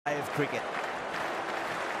Of cricket.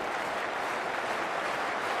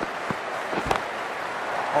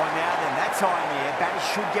 Oh, now then, that's high in the air. Batters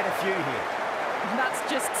should get a few here. That's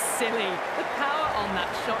just silly. The power on that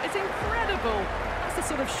shot is incredible. That's the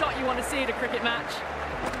sort of shot you want to see at a cricket match.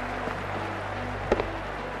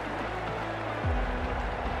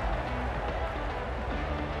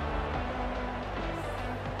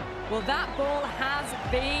 Well, that ball has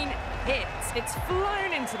been hit. It's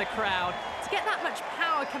flown into the crowd. To get that much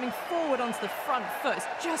power coming forward onto the front foot is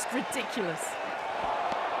just ridiculous.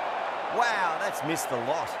 Wow, that's missed the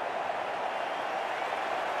lot.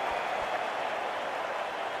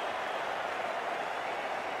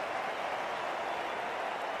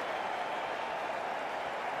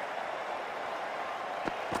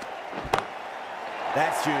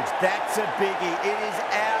 That's huge. That's a biggie. It is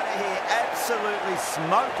out of here. Absolutely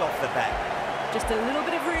smoked off the bat. Just a little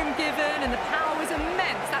bit of room given and the power was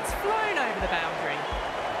immense. That's flown over the boundary.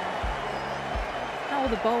 How will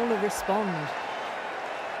the bowler respond?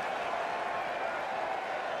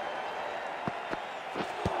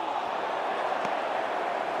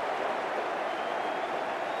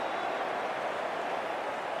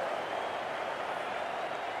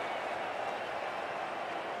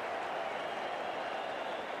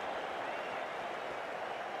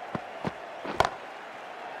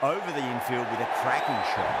 Over the infield with a cracking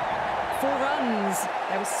shot. 4 runs.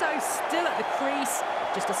 They were so still at the crease.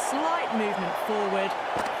 Just a slight movement forward.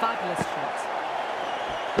 Fabulous shot.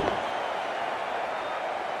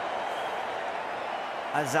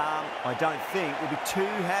 Azam, I don't think, will be too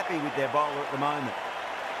happy with their bowler at the moment.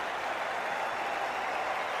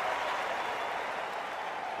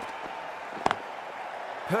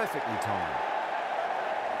 Perfectly timed.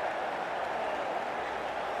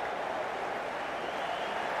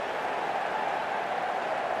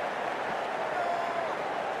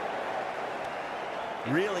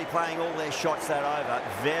 Really playing all their shots that over.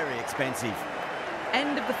 Very expensive.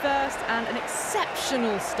 End of the first and an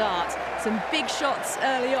exceptional start. Some big shots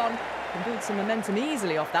early on. Can build some momentum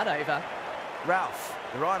easily off that over. Ralph,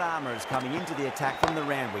 the right armour, is coming into the attack from the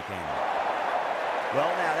Randwick end. Well,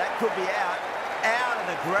 now that could be out. Out of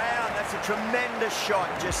the ground. That's a tremendous shot.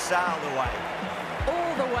 Just sailed away.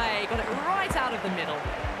 All the way. Got it right out of the middle.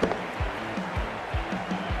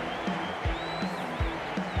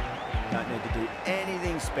 Don't need to do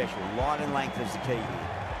anything special. Line and length is the key here.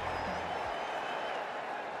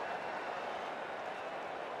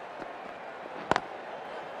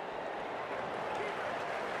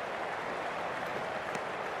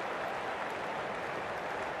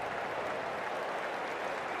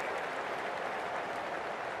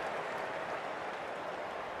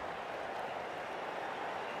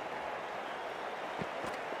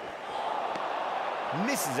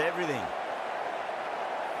 Misses everything.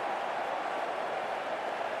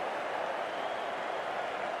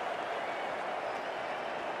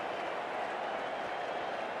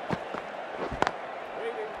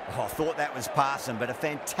 Oh, I thought that was passing, but a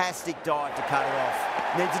fantastic dive to cut it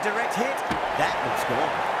off. Needs a direct hit. That looks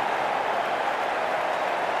gone.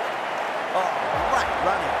 Oh, great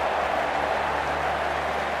running.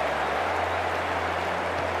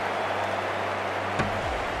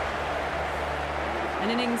 An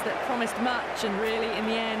innings that promised much and really, in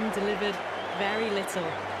the end, delivered very little.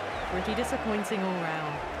 Pretty disappointing all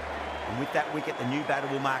round. And with that wicket, the new batter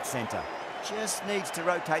will mark centre. Just needs to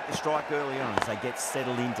rotate the strike early on as they get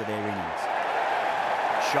settled into their innings.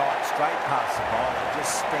 Shot straight past the bowler.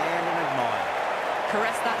 Just stand and admire.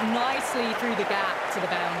 Caress that nicely through the gap to the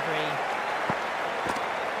boundary.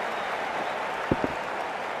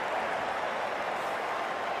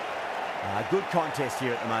 Good contest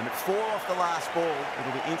here at the moment. 4 off the last ball.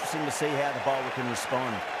 It'll be interesting to see how the bowler can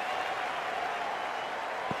respond.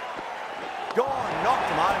 Gone, knocked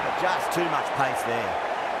him over. Just too much pace there.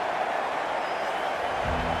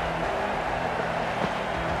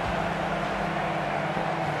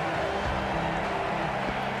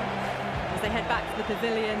 As they head back to the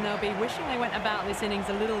pavilion, they'll be wishing they went about this innings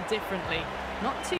a little differently. Not too